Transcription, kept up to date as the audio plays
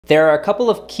There are a couple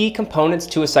of key components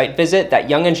to a site visit that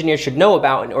young engineers should know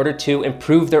about in order to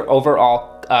improve their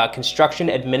overall construction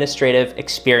administrative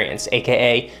experience,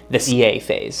 aka the CA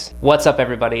phase. What's up,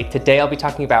 everybody? Today I'll be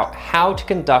talking about how to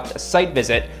conduct a site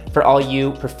visit for all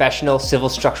you professional civil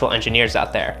structural engineers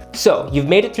out there. So you've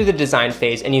made it through the design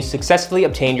phase and you successfully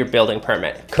obtained your building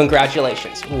permit.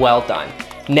 Congratulations, well done.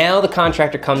 Now the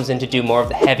contractor comes in to do more of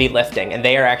the heavy lifting, and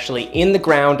they are actually in the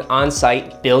ground on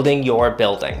site building your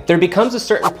building. There becomes a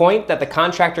certain point that the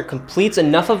contractor completes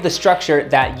enough of the structure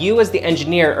that you as the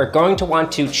engineer are going to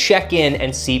want to check in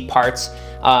and see parts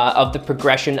of the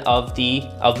progression of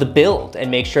the build and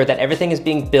make sure that everything is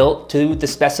being built to the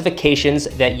specifications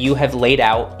that you have laid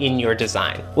out in your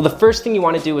design. Well, the first thing you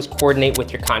want to do is coordinate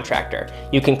with your contractor.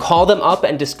 You can call them up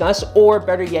and discuss, or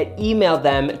better yet, email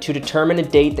them to determine a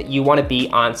date that you want to be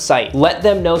on site. Let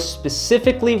them know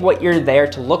specifically what you're there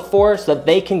to look for so that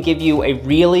they can give you a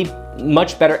really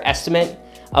much better estimate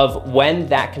of when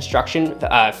that construction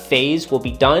phase will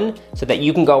be done, so that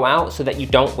you can go out, so that you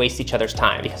don't waste each other's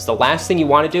time. Because the last thing you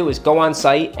want to do is go on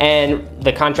site and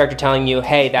the contractor telling you,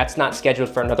 hey, that's not scheduled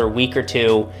for another week or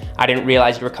two. I didn't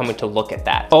realize you were coming to look at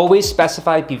that. Always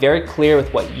specify, be very clear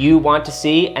with what you want to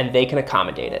see, and they can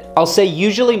accommodate it. I'll say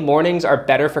usually mornings are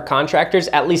better for contractors,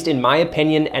 at least in my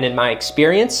opinion and in my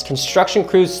experience. Construction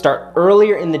crews start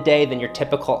earlier in the day than your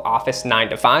typical office 9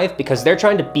 to 5 because they're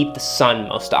trying to beat the sun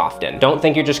most often. Don't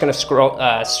think you're just gonna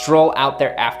stroll out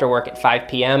there after work at 5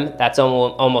 p.m. That's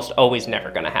almost always never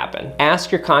gonna happen.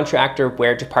 Ask your contractor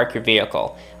where to park your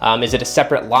vehicle. Is it a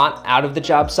separate lot out of the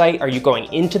job site? Are you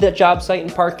going into the job site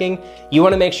and parking? You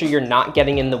wanna make sure you're not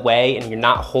getting in the way and you're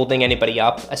not holding anybody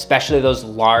up, especially those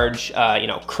large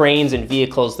cranes and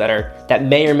vehicles that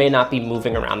may or may not be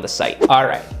moving around the site. All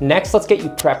right, next let's get you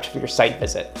prepped for your site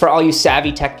visit. For all you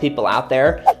savvy tech people out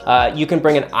there, you can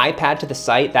bring an iPad to the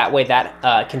site. That way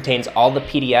that contains all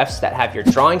the PDFs that have your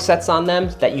drawing sets on them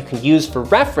that you can use for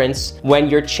reference when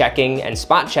you're checking and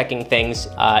spot checking things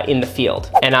in the field.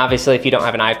 And obviously if you don't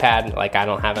have an iPad, like I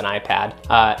don't have an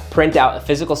iPad, print out a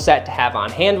physical set to have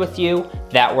on hand with you.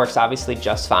 That works obviously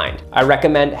just fine. I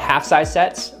recommend half-size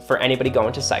sets for anybody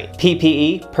going to site.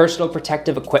 PPE, personal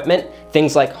protective equipment,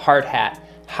 things like hard hat,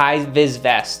 high-vis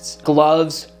vests,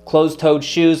 gloves, closed-toed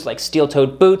shoes like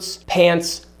steel-toed boots,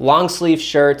 pants, long-sleeve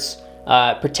shirts,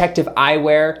 protective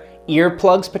eyewear,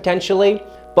 earplugs potentially,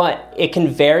 but it can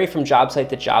vary from job site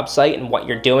to job site and what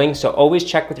you're doing, so always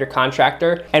check with your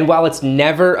contractor. And while it's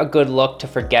never a good look to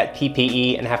forget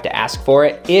PPE and have to ask for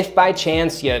it, if by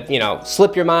chance you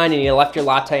slip your mind and you left your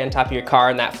latte on top of your car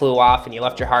and that flew off and you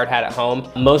left your hard hat at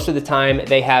home, most of the time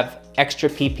they have extra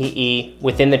PPE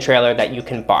within the trailer that you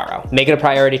can borrow. Make it a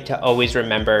priority to always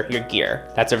remember your gear.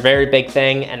 That's a very big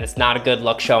thing, and it's not a good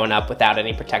look showing up without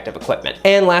any protective equipment.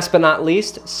 And last but not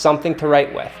least, something to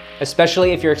write with.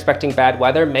 Especially if you're expecting bad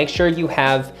weather, make sure you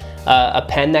have a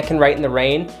pen that can write in the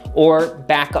rain, or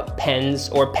backup pens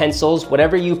or pencils,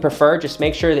 whatever you prefer. Just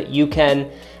make sure that you can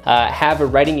have a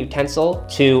writing utensil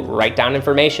to write down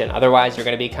information. Otherwise, you're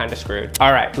gonna be kind of screwed.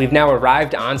 All right, we've now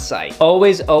arrived on site.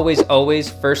 Always, always, always,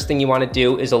 first thing you wanna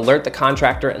do is alert the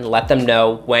contractor and let them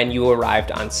know when you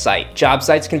arrived on site. Job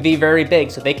sites can be very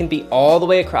big, so they can be all the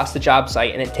way across the job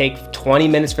site and it takes 20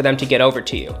 minutes for them to get over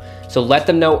to you. So let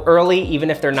them know early, even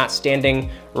if they're not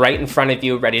standing right in front of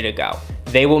you ready to go.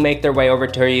 They will make their way over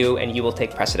to you and you will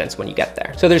take precedence when you get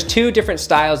there. So there's two different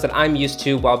styles that I'm used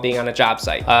to while being on a job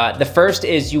site. The first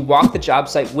is you walk the job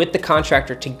site with the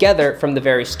contractor together from the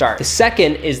very start. The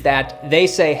second is that they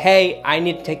say, hey, I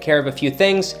need to take care of a few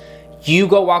things. You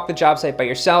go walk the job site by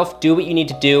yourself, do what you need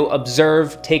to do,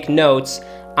 observe, take notes.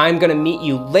 I'm gonna meet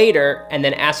you later and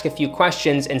then ask a few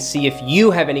questions and see if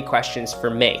you have any questions for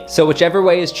me. So whichever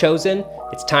way is chosen,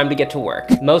 it's time to get to work.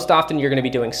 Most often you're gonna be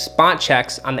doing spot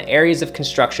checks on the areas of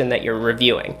construction that you're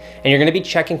reviewing. And you're gonna be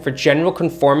checking for general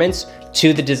conformance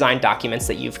to the design documents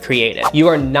that you've created. You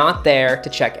are not there to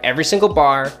check every single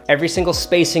bar, every single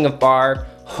spacing of bar,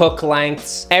 hook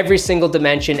lengths, every single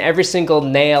dimension, every single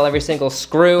nail, every single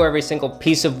screw, every single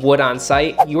piece of wood on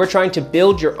site. You are trying to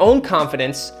build your own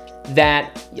confidence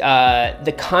that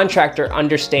the contractor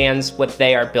understands what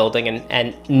they are building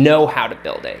and know how to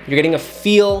build it. You're getting a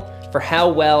feel for how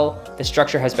well the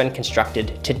structure has been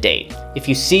constructed to date. If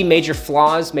you see major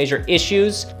flaws, major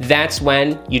issues, that's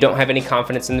when you don't have any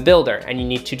confidence in the builder and you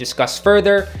need to discuss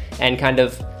further and kind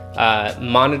of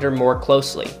monitor more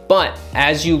closely. But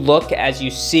as you look, as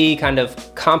you see kind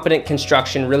of competent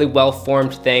construction, really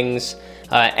well-formed things,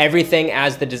 everything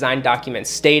as the design document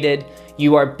stated,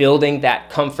 you are building that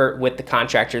comfort with the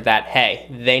contractor that, hey,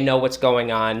 they know what's going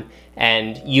on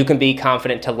and you can be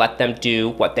confident to let them do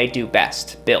what they do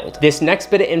best, build. This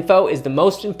next bit of info is the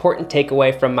most important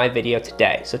takeaway from my video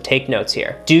today, so take notes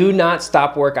here. Do not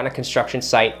stop work on a construction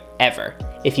site ever.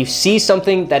 If you see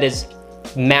something that is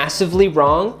massively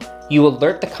wrong, you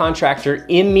alert the contractor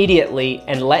immediately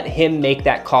and let him make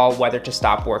that call whether to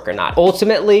stop work or not.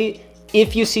 Ultimately,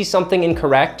 if you see something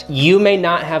incorrect, you may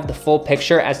not have the full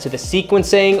picture as to the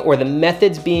sequencing or the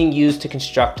methods being used to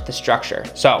construct the structure.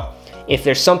 So, if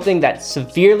there's something that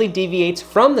severely deviates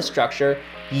from the structure,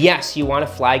 yes, you want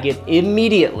to flag it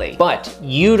immediately, but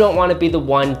you don't want to be the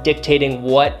one dictating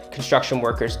what construction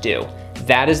workers do.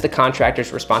 That is the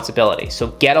contractor's responsibility. So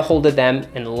get a hold of them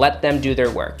and let them do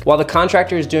their work. While the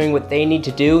contractor is doing what they need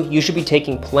to do, you should be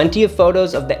taking plenty of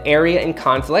photos of the area in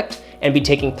conflict and be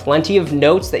taking plenty of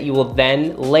notes that you will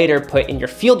then later put in your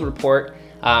field report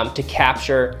to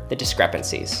capture the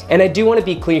discrepancies. And I do want to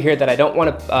be clear here that I don't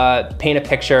want to paint a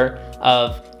picture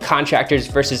of contractors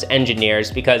versus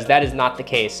engineers, because that is not the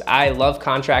case. I love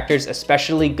contractors,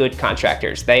 especially good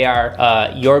contractors. They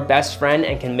are your best friend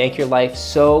and can make your life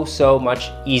so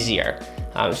much easier.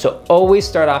 So always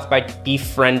start off by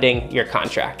befriending your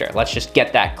contractor. Let's just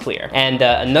get that clear. And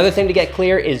another thing to get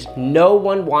clear is no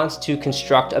one wants to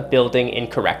construct a building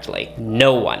incorrectly.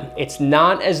 No one. It's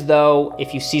not as though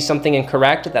if you see something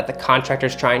incorrect that the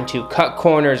contractor's trying to cut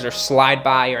corners or slide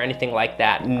by or anything like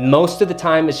that. Most of the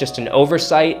time it's just an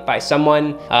oversight by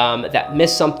someone that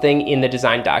missed something in the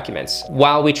design documents.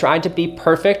 While we try to be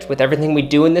perfect with everything we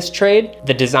do in this trade,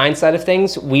 the design side of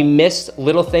things, we miss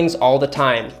little things all the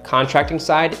time. Contracting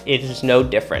side, it is no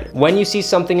different. When you see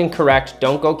something incorrect,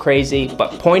 don't go crazy, but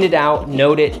point it out,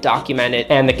 note it, document it,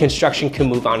 and the construction can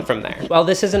move on from there. While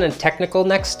this isn't a technical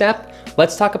next step,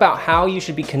 let's talk about how you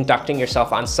should be conducting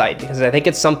yourself on site, because I think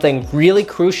it's something really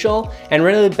crucial and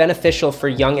really beneficial for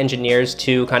young engineers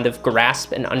to kind of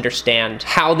grasp and understand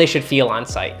how they should feel on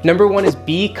site. Number one is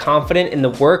be confident in the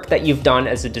work that you've done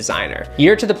as a designer.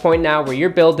 You're to the point now where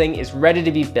your building is ready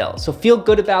to be built, so feel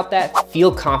good about that,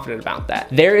 feel confident about that.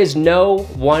 There is no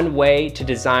one way to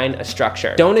design a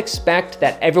structure. Don't expect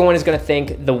that everyone is going to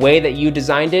think the way that you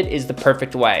designed it is the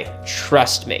perfect way.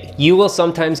 Trust me. You will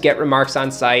sometimes get remarks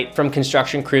on site from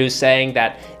construction crews saying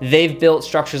that they've built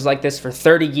structures like this for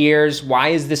 30 years. Why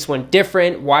is this one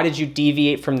different? Why did you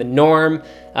deviate from the norm?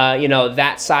 You know,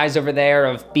 that size over there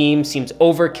of beam seems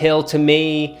overkill to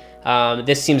me.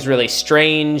 This seems really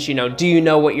strange, you know, do you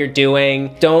know what you're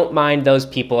doing? Don't mind those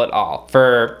people at all.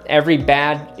 For every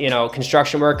bad,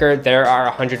 construction worker, there are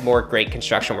 100 more great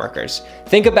construction workers.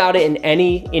 Think about it in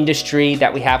any industry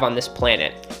that we have on this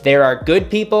planet. There are good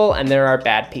people and there are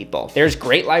bad people. There's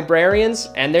great librarians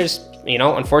and there's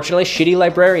unfortunately, shitty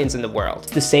librarians in the world.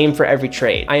 It's the same for every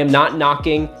trade. I am not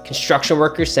knocking construction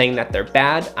workers saying that they're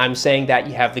bad. I'm saying that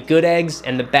you have the good eggs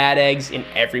and the bad eggs in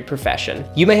every profession.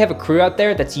 You may have a crew out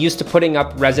there that's used to putting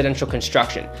up residential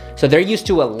construction. So they're used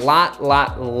to a lot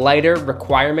lighter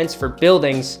requirements for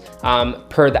buildings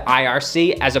per the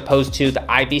IRC as opposed to the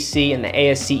IBC and the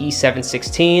ASCE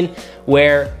 716,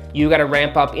 where you got to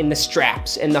ramp up in the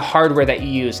straps, in the hardware that you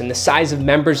use, in the size of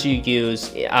members you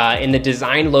use, in the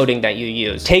design loading that you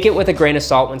use. Take it with a grain of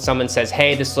salt when someone says,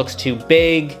 hey, this looks too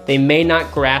big. They may not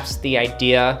grasp the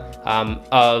idea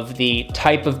of the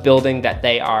type of building that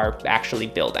they are actually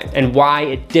building and why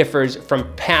it differs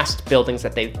from past buildings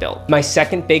that they've built. My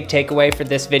second big takeaway for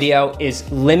this video is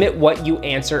limit what you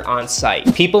answer on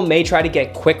site. People may try to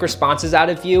get quick responses out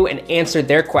of you and answer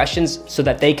their questions so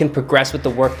that they can progress with the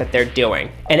work that they're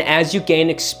doing. And as you gain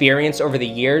experience over the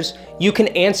years, you can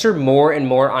answer more and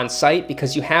more on site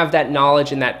because you have that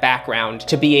knowledge and that background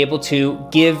to be able to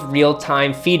give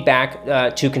real-time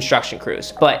feedback to construction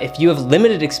crews. But if you have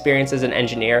limited experience as an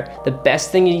engineer, the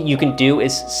best thing you can do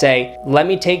is say, let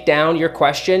me take down your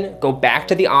question, go back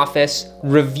to the office,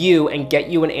 review, and get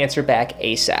you an answer back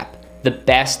ASAP. The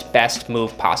best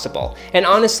move possible. And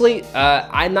honestly,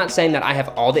 I'm not saying that I have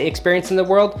all the experience in the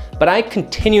world, but I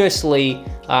continuously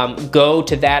go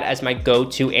to that as my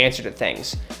go-to answer to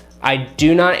things. I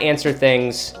do not answer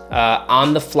things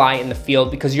on the fly in the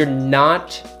field because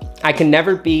I can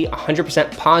never be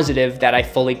 100% positive that I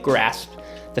fully grasp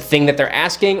the thing that they're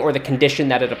asking or the condition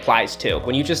that it applies to.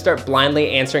 When you just start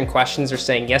blindly answering questions or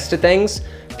saying yes to things,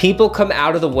 people come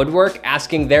out of the woodwork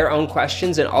asking their own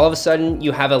questions, and all of a sudden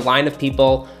you have a line of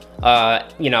people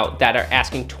that are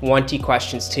asking 20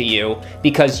 questions to you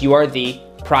because you are the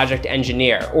project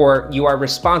engineer or you are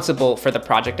responsible for the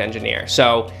project engineer.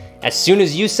 So as soon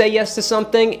as you say yes to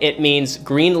something, it means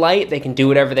green light, they can do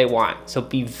whatever they want. So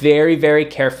be very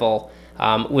careful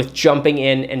with jumping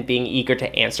in and being eager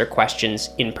to answer questions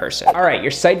in person. All right,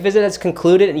 your site visit has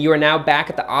concluded and you are now back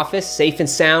at the office, safe and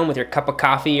sound with your cup of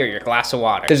coffee or your glass of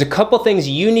water. There's a couple things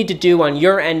you need to do on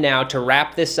your end now to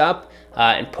wrap this up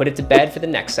and put it to bed for the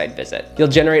next site visit. You'll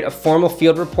generate a formal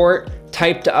field report,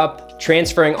 typed up,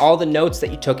 transferring all the notes that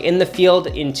you took in the field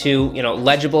into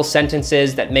legible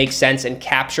sentences that make sense and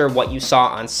capture what you saw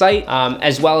on site,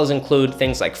 as well as include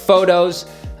things like photos,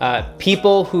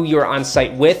 people who you're on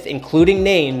site with, including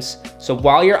names. So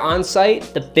while you're on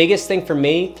site, the biggest thing for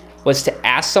me was to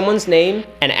ask someone's name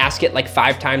and ask it like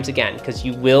 5 times again, because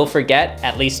you will forget.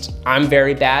 At least I'm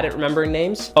very bad at remembering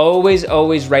names.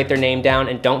 Always write their name down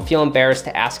and don't feel embarrassed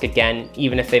to ask again,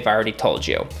 even if they've already told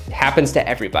you. It happens to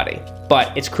everybody.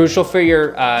 But it's crucial for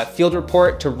your field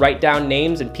report to write down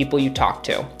names and people you talk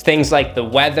to. Things like the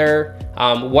weather,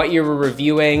 what you were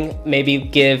reviewing, maybe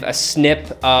give a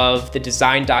snip of the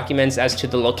design documents as to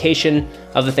the location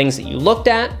of the things that you looked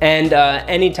at, and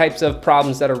any types of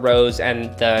problems that arose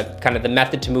and the kind of the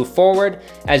method to move forward,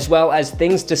 as well as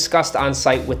things discussed on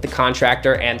site with the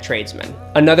contractor and tradesman.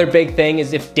 Another big thing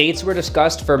is if dates were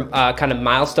discussed for kind of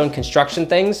milestone construction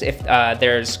things, if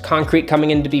there's concrete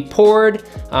coming in to be poured,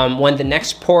 when the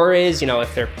next pour is,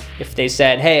 if they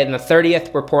said, hey, on the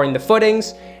 30th, we're pouring the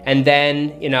footings, and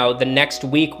then, the next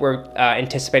week we're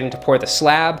anticipating to pour the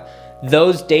slab.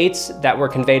 Those dates that were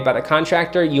conveyed by the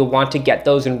contractor, you'll want to get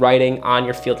those in writing on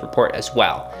your field report as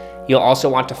well. You'll also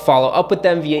want to follow up with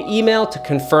them via email to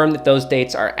confirm that those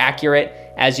dates are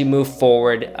accurate as you move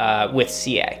forward with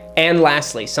CA. And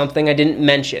lastly, something I didn't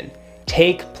mention,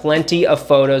 take plenty of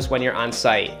photos when you're on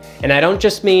site. And I don't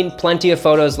just mean plenty of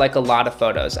photos like a lot of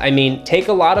photos. I mean, take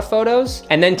a lot of photos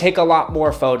and then take a lot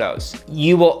more photos.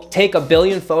 You will take 1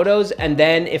 billion photos, and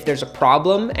then if there's a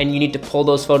problem and you need to pull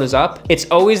those photos up, it's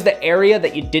always the area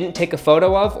that you didn't take a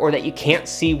photo of or that you can't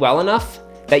see well enough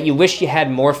that you wish you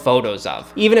had more photos of.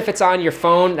 Even if it's on your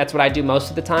phone, that's what I do most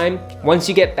of the time. Once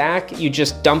you get back, you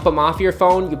just dump them off your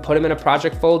phone, you put them in a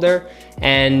project folder,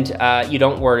 and you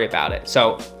don't worry about it.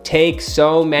 So take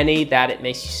so many that it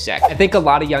makes you sick. I think a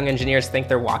lot of young engineers think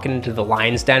they're walking into the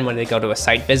lion's den when they go to a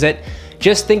site visit.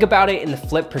 Just think about it in the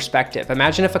flip perspective.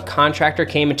 Imagine if a contractor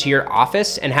came into your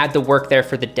office and had to work there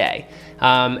for the day.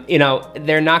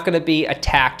 They're not gonna be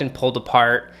attacked and pulled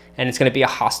apart, and it's gonna be a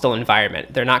hostile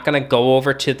environment. They're not gonna go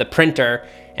over to the printer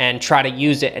and try to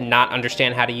use it and not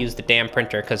understand how to use the damn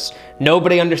printer, because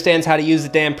nobody understands how to use the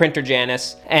damn printer,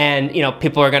 Janice. And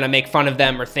people are gonna make fun of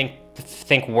them or think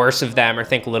worse of them or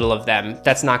think little of them.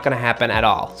 That's not gonna happen at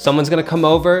all. Someone's gonna come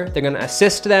over, they're gonna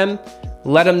assist them,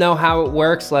 let them know how it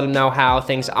works, let them know how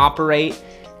things operate,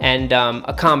 and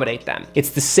accommodate them.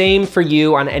 It's the same for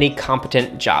you on any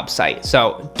competent job site.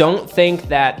 So don't think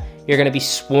that you're gonna be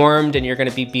swarmed and you're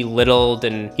gonna be belittled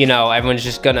and everyone's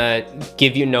just gonna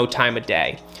give you no time of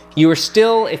day. You are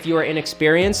still, if you are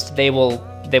inexperienced, they will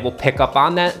pick up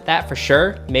on that for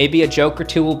sure. Maybe a joke or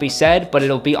two will be said, but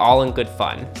it'll be all in good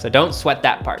fun. So don't sweat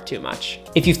that part too much.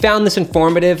 If you found this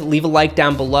informative, leave a like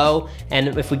down below. And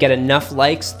if we get enough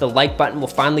likes, the like button will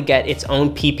finally get its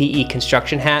own PPE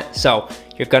construction hat. So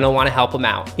you're gonna wanna help them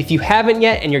out. If you haven't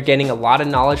yet and you're getting a lot of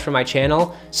knowledge from my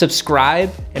channel,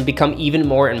 subscribe and become even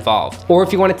more involved. Or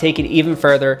if you wanna take it even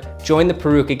further, join the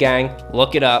Peruka gang,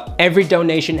 look it up. Every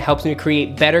donation helps me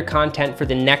create better content for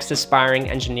the next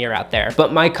aspiring engineer out there.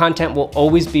 But my content will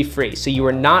always be free, so you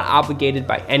are not obligated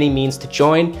by any means to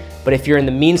join, but if you're in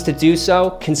the means to do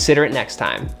so, consider it next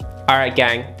time. All right,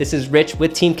 gang, this is Rich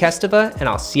with Team Kestava, and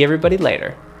I'll see everybody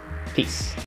later. Peace.